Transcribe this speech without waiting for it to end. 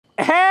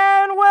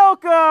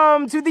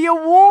welcome to the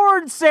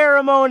award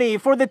ceremony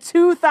for the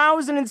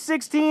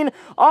 2016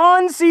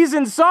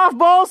 On-Season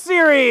Softball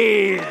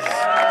Series.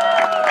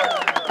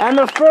 And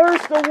the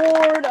first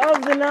award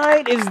of the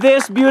night is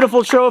this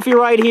beautiful trophy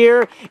right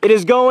here. It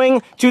is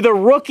going to the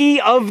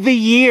Rookie of the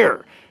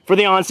Year for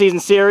the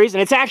On-Season Series,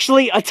 and it's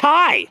actually a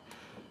tie.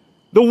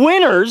 The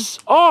winners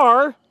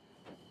are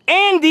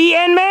Andy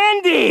and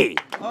Mandy.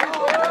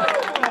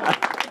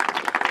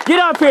 Get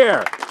up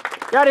here.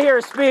 Gotta hear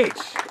a speech.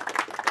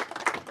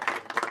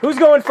 Who's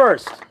going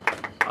first?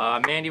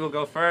 Mandy will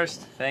go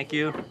first. Thank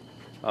you.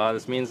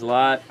 This means a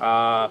lot.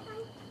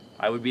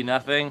 I would be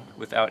nothing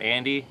without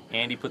Andy.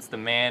 Andy puts the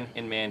man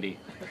in Mandy.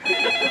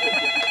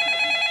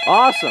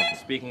 Awesome.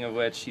 Speaking of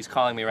which, he's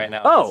calling me right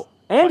now. Oh,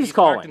 Andy's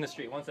calling. Parked in the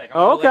street. 1 second.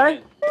 Oh,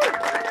 okay.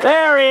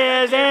 There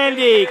he is,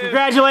 Andy.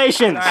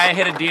 Congratulations. I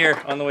hit a deer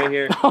on the way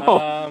here.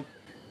 Oh.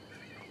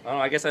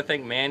 I guess I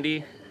think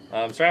Mandy.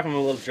 Sorry if I'm a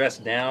little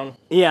dressed down.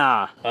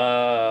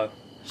 Yeah.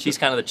 She's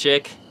kind of the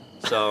chick,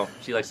 so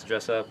she likes to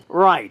dress up.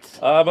 Right.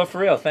 But for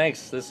real,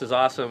 thanks. This is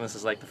awesome. This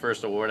is like the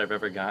first award I've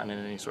ever gotten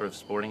in any sort of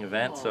sporting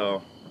event,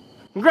 so.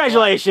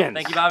 Congratulations.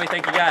 Thank you, Bobby.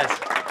 Thank you, guys.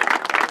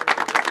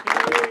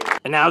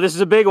 And now this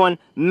is a big one.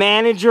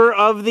 Manager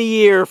of the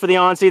Year for the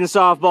On-Season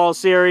Softball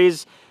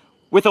Series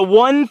with a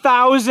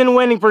 1,000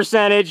 winning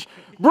percentage,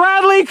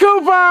 Bradley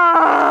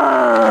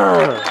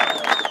Cooper!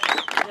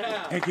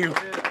 Thank you.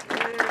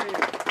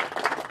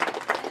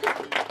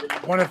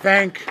 I want to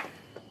thank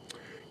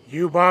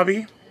you,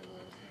 Bobby,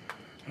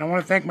 and I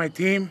want to thank my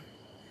team.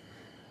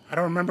 I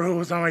don't remember who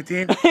was on my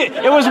team.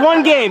 It was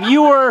one game.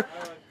 You were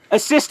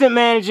assistant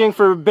managing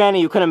for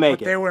Benny, who couldn't make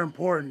But it. they were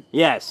important.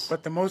 Yes.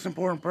 But the most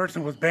important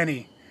person was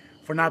Benny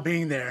for not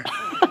being there.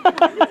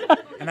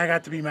 And I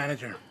got to be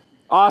manager.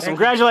 Awesome.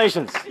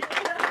 Congratulations.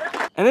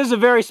 And this is a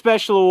very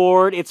special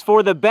award. It's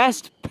for the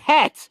best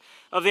pet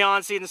of the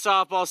On-Season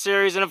Softball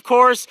Series. And of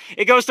course,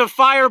 it goes to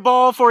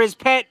Fireball for his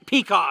pet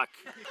peacock.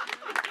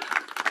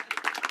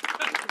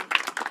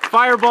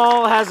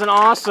 Fireball has an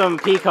awesome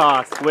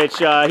peacock, which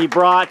he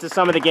brought to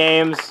some of the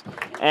games,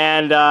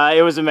 and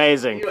it was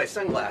amazing. You know, my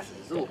sunglasses.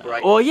 It's a little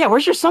bright. Well, yeah,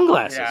 where's your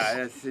sunglasses?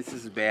 Yeah, this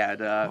is bad.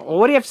 Well,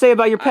 what do you have to say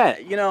about your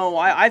pet? You know,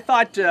 I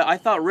thought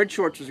Red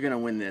Shorts was gonna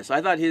win this. I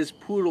thought his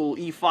poodle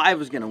E5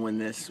 was gonna win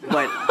this,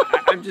 but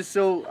I'm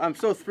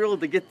so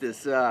thrilled to get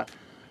this. I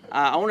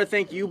want to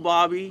thank you,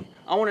 Bobby.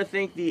 I want to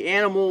thank the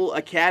Animal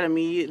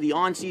Academy, the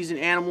On-Season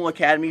Animal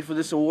Academy, for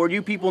this award.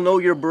 You people know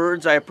your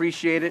birds. I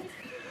appreciate it.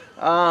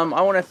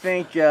 I want to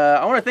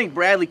thank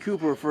Bradley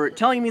Cooper for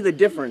telling me the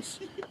difference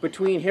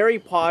between Harry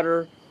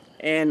Potter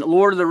and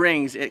Lord of the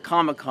Rings at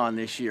Comic-Con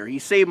this year. He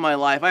saved my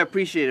life. I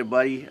appreciate it,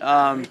 buddy.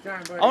 I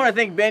want to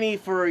thank Benny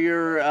for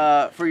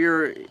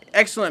your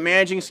excellent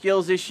managing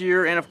skills this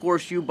year, and of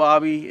course you,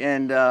 Bobby.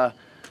 And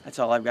that's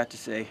all I've got to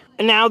say.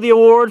 And now the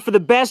award for the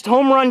best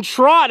home run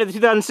trot of the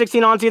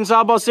 2016 On-Season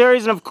Softball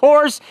Series, and of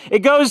course it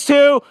goes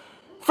to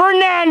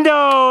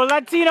Fernando,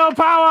 Latino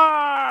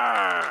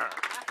Power.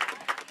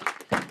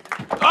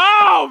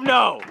 Oh,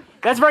 no!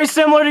 That's very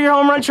similar to your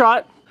home run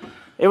trot.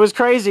 It was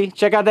crazy.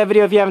 Check out that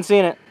video if you haven't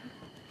seen it.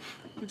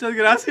 Muchas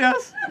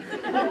gracias.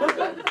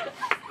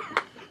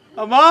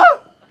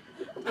 Ama,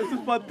 this is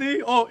para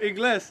ti. Oh,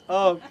 English.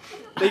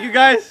 Thank you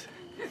guys.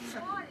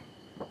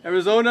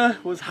 Arizona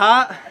was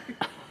hot.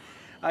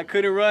 I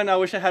couldn't run. I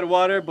wish I had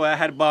water, but I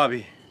had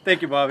Bobby.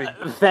 Thank you, Bobby.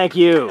 Thank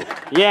you.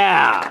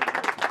 Yeah.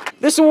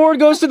 This award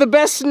goes to the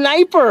best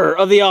sniper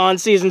of the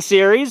On-Season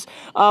Series.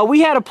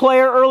 We had a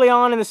player early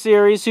on in the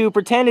series who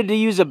pretended to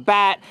use a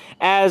bat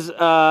as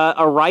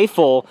a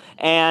rifle,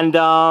 and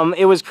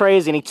it was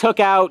crazy. And he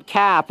took out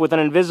Cap with an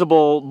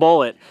invisible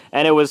bullet,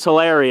 and it was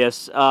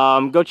hilarious.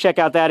 Go check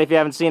out that if you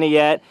haven't seen it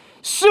yet.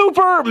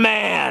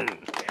 Superman!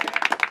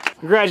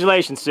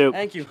 Congratulations, Soup.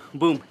 Thank you.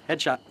 Boom.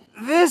 Headshot.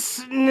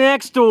 This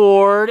next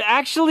award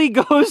actually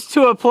goes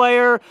to a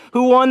player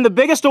who won the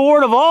biggest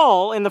award of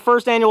all in the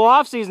first annual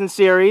off-season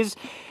series.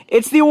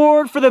 It's the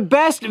award for the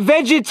best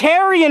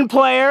vegetarian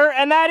player,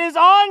 and that is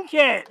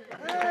Ankit.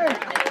 Hey.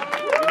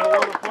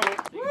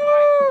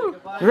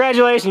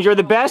 Congratulations, you're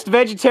the best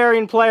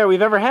vegetarian player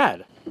we've ever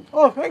had.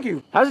 Oh, thank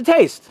you. How's it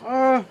taste?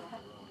 Not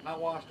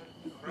washed.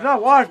 It's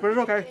not washed, but it's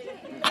okay.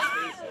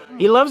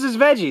 He loves his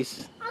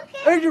veggies.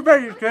 Eat your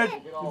veggies, kid.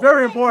 It's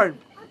very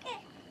important.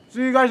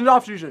 See you guys in the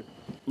off-season.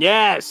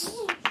 Yes.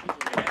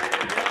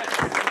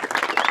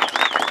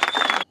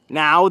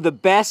 Now, the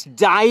Best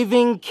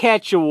Diving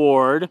Catch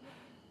Award,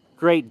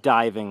 great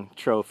diving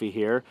trophy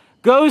here,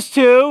 goes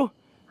to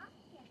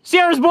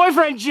Sierra's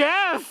boyfriend,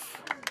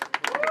 Jeff.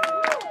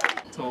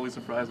 Totally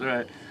surprised, all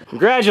right.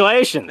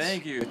 Congratulations.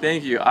 Thank you,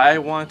 thank you. I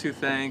want to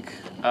thank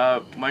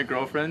my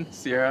girlfriend,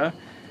 Sierra,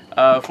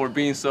 for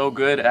being so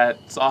good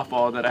at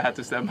softball that I had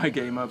to step my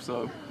game up,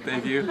 so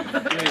thank you.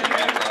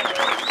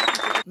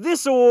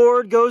 This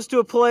award goes to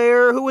a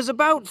player who was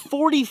about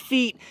 40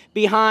 feet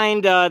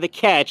behind the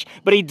catch,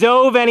 but he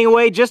dove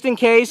anyway, just in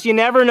case, you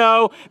never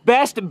know.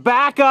 Best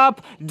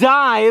backup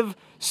dive,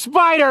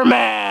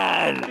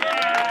 Spider-Man!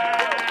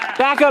 Yeah!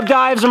 Backup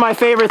dives are my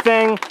favorite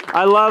thing.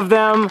 I love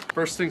them.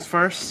 First things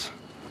first,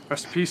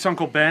 rest in peace,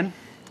 Uncle Ben.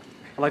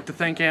 I'd like to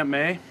thank Aunt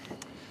May,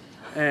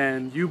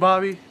 and you,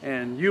 Bobby,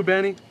 and you,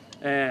 Benny,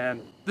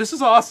 and this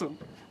is awesome.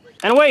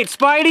 And wait,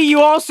 Spidey,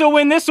 you also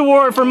win this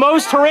award for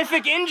most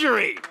horrific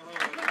injury.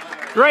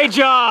 Great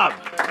job.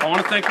 I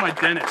want to thank my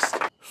dentist.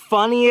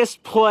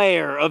 Funniest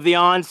player of the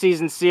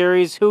on-season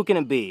series, who can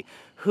it be?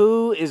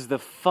 Who is the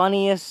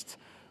funniest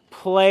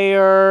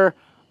player?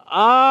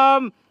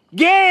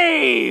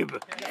 Gabe!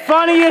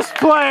 Funniest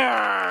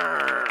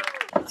player!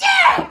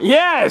 Yeah!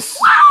 Yes!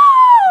 Woo!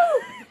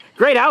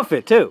 Great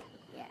outfit, too.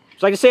 Yeah. Would you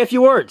like to say a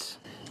few words?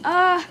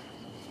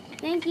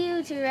 Thank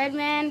you to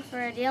Redman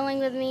for dealing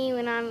with me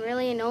when I'm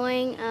really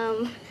annoying.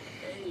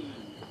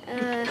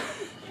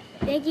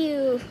 Thank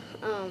you,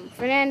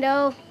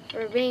 Fernando,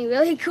 for being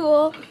really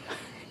cool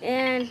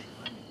and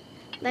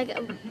like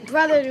a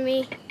brother to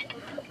me.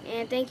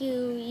 And thank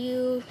you,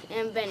 you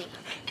and Benny.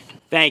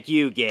 Thank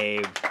you,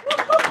 Gabe.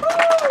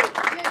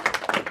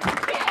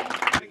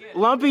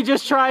 Lumpy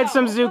just tried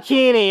some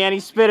zucchini and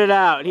he spit it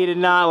out. He did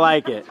not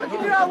like it. I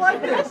do not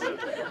like this.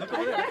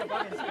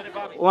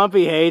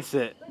 Lumpy hates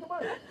it.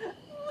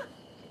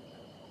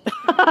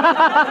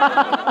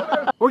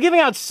 We're giving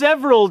out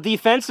several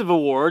defensive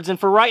awards, and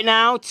for right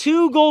now,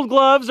 2 gold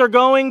gloves are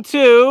going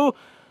to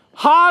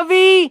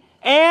Javi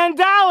and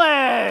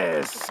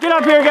Dallas. Get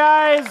up here,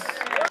 guys.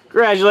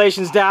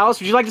 Congratulations, Dallas.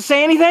 Would you like to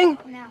say anything?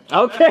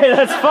 No. Okay,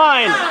 that's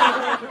fine.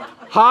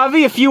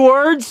 Javi, a few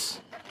words?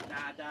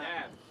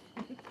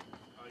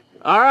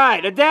 All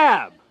right, a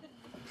dab.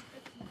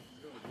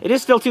 It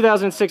is still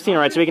 2016,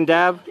 right? So we can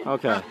dab?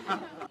 Okay.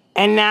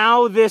 And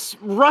now this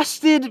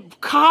rusted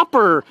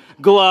copper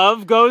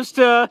glove goes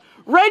to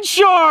Red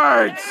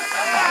Shorts.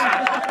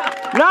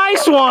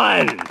 Nice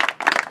one.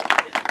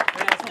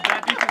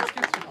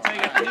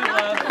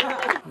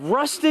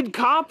 Rusted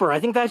copper. I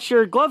think that's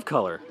your glove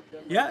color.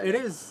 Yeah, it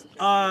is.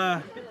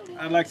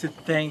 I'd like to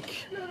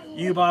thank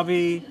you,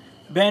 Bobby,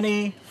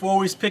 Benny, for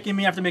always picking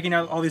me after making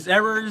all these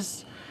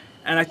errors.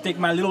 And I thank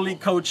my Little League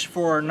coach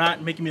for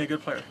not making me a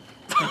good player.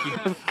 Thank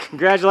you.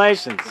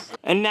 Congratulations.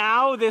 And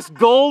now this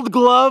Gold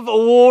Glove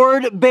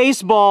Award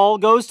baseball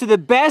goes to the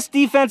best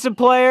defensive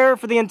player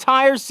for the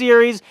entire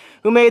series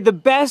who made the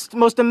best,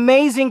 most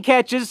amazing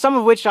catches, some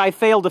of which I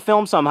failed to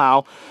film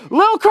somehow.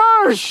 Lil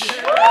Kirsch!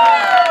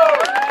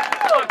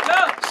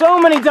 So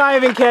many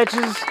diving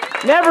catches.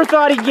 Never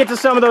thought he could get to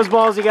some of those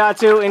balls he got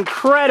to.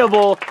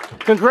 Incredible.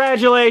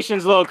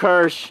 Congratulations, Lil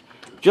Kirsch.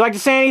 Would you like to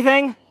say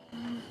anything?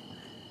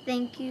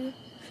 Thank you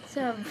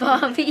to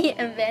Bobby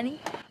and Benny.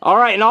 All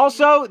right, and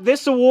also,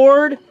 this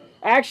award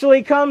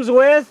actually comes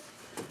with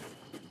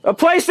a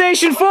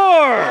PlayStation 4!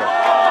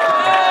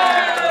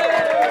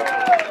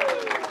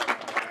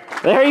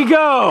 There you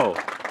go.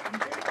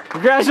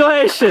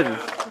 Congratulations.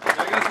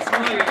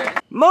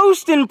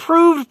 Most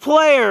improved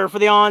player for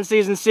the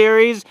on-season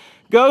series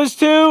goes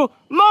to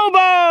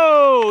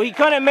Mobo! He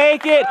couldn't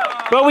make it,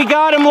 but we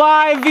got him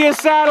live via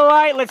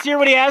satellite. Let's hear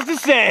what he has to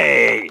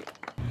say.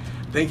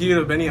 Thank you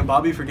to Benny and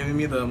Bobby for giving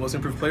me the Most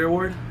Improved Player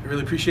Award. I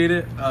really appreciate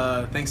it.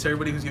 Thanks to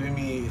everybody who's giving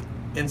me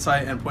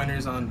insight and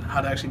pointers on how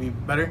to actually be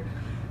better.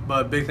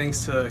 But big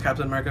thanks to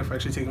Captain America for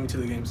actually taking me to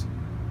the games.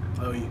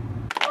 I owe you.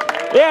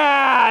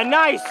 Yeah,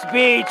 nice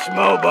speech,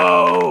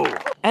 Mobo.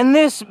 And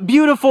this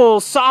beautiful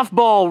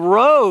softball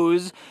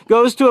rose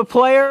goes to a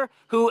player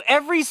who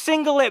every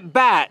single at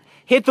bat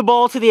hit the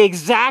ball to the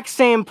exact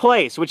same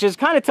place, which is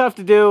kind of tough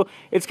to do.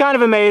 It's kind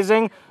of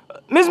amazing.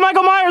 Ms.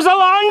 Michael Myers,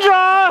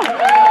 Alondra!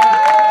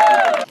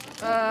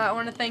 I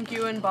want to thank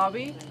you and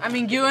Bobby. I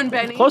mean, you and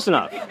Benny. Close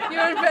enough. You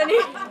and Benny.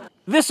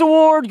 This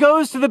award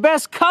goes to the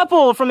best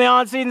couple from the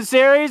on-season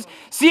series,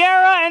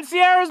 Sierra and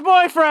Sierra's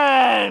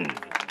boyfriend.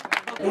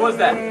 Who was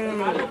that?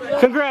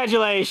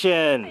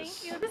 Congratulations.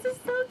 Thank you. This is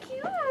so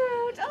cute.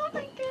 Oh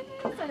my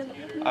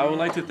goodness. I would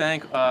like to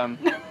thank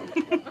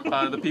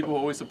the people who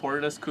always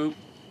supported us, Coop.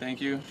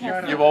 Thank you.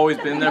 You've always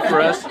been there for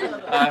us.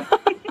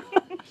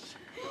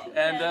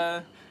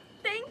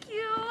 Thank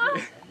you.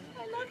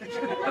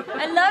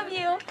 I love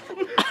you.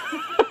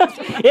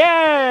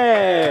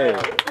 Yay!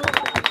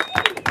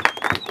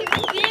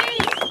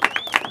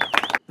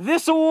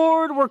 This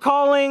award we're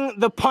calling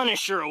the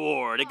Punisher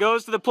Award. It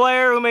goes to the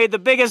player who made the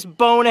biggest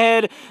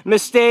bonehead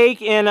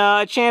mistake in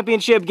a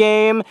championship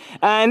game.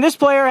 And this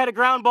player had a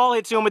ground ball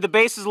hit to him with the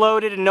bases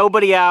loaded and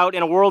nobody out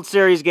in a World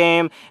Series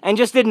game and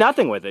just did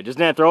nothing with it. Just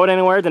didn't throw it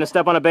anywhere, didn't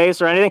step on a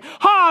base or anything.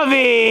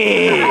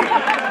 Javi!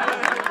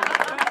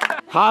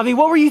 Javi,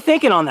 what were you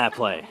thinking on that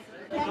play?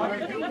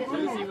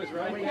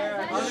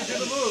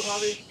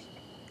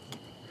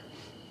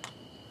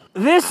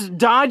 This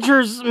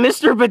Dodgers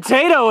Mr.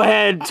 Potato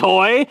Head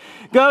toy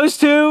goes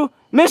to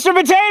Mr.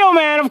 Potato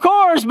Man, of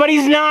course, but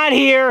he's not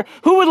here.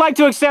 Who would like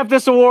to accept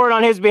this award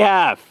on his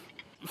behalf?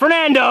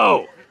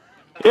 Fernando!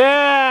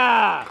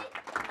 Yeah!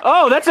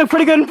 Oh, that's a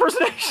pretty good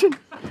impersonation.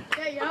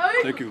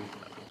 Thank you.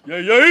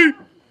 Yay, yay!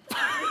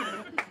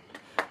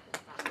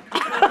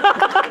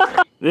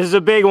 This is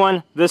a big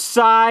one, the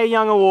Cy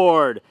Young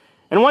Award.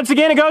 And once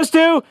again, it goes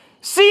to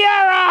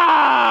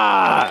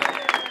Sierra!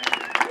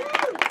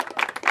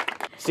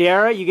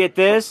 Sierra, you get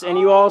this, and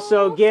you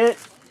also get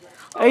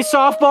a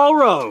softball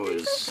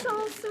rose.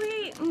 So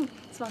sweet.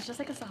 Smells just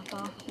like a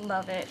softball.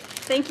 Love it.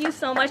 Thank you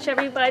so much,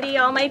 everybody.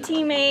 All my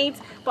teammates.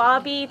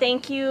 Bobby,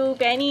 thank you.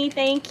 Benny,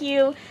 thank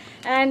you.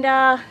 And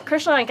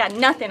Kershaw ain't got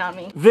nothing on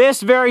me.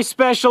 This very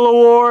special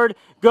award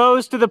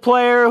goes to the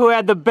player who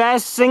had the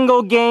best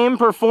single game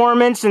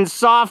performance in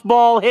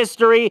softball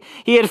history.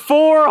 He had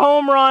 4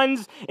 home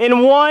runs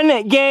in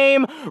 1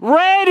 game.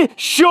 Red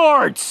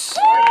Shorts!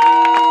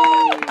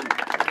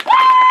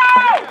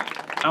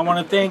 I want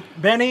to thank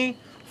Benny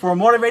for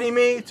motivating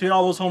me to hit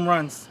all those home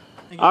runs.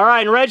 All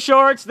right, and Red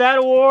Shorts, that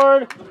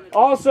award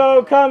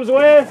also comes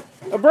with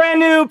a brand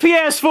new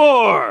PS4.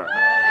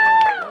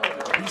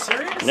 Are you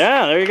serious?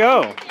 Yeah, there you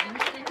go.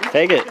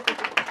 Take it.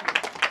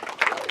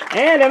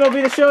 And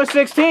MLB The Show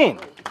 16.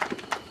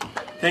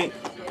 Thank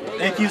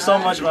you so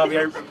much, Bobby.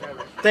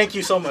 Thank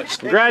you so much.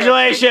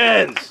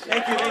 Congratulations.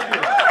 Thank you.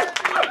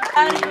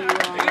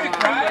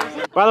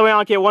 By the way,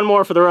 I'll get one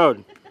more for the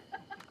road.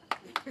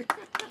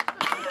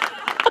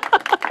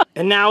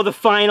 And now the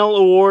final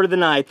award of the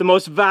night. The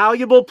most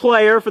valuable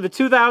player for the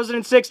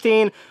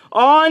 2016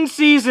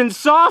 on-season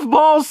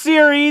softball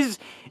series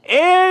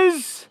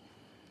is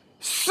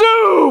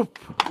Soup!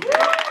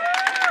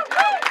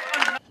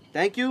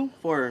 Thank you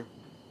for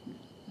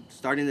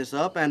starting this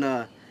up, and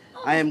I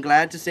am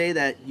glad to say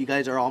that you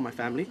guys are all my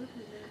family.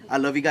 I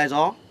love you guys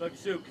all. Love you,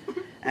 Soup.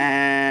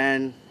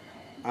 And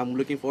I'm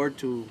looking forward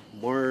to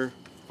more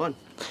fun.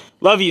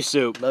 Love you,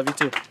 Soup. Love you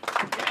too.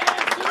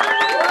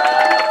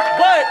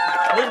 But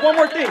there's one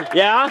more thing.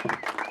 Yeah?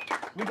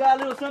 We got a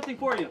little something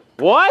for you.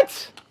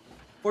 What?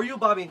 For you,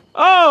 Bobby.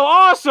 Oh,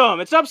 awesome.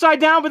 It's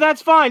upside down, but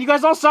that's fine. You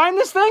guys all signed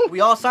this thing?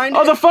 We all signed it.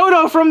 Oh, the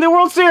photo from the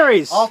World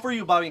Series. All for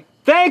you, Bobby.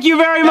 Thank you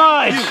very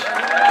much.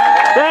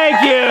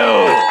 Thank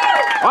you.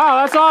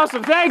 Wow, that's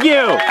awesome. Thank you.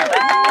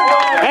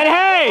 And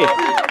hey.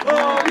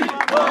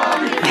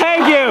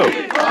 Thank you.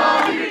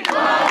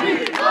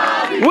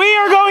 We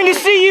are going to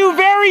see you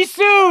very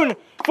soon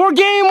for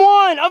Game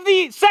 1 of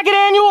the 2nd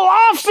annual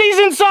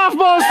Off-Season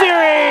Softball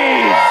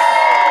Series.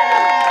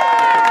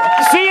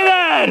 See you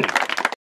then.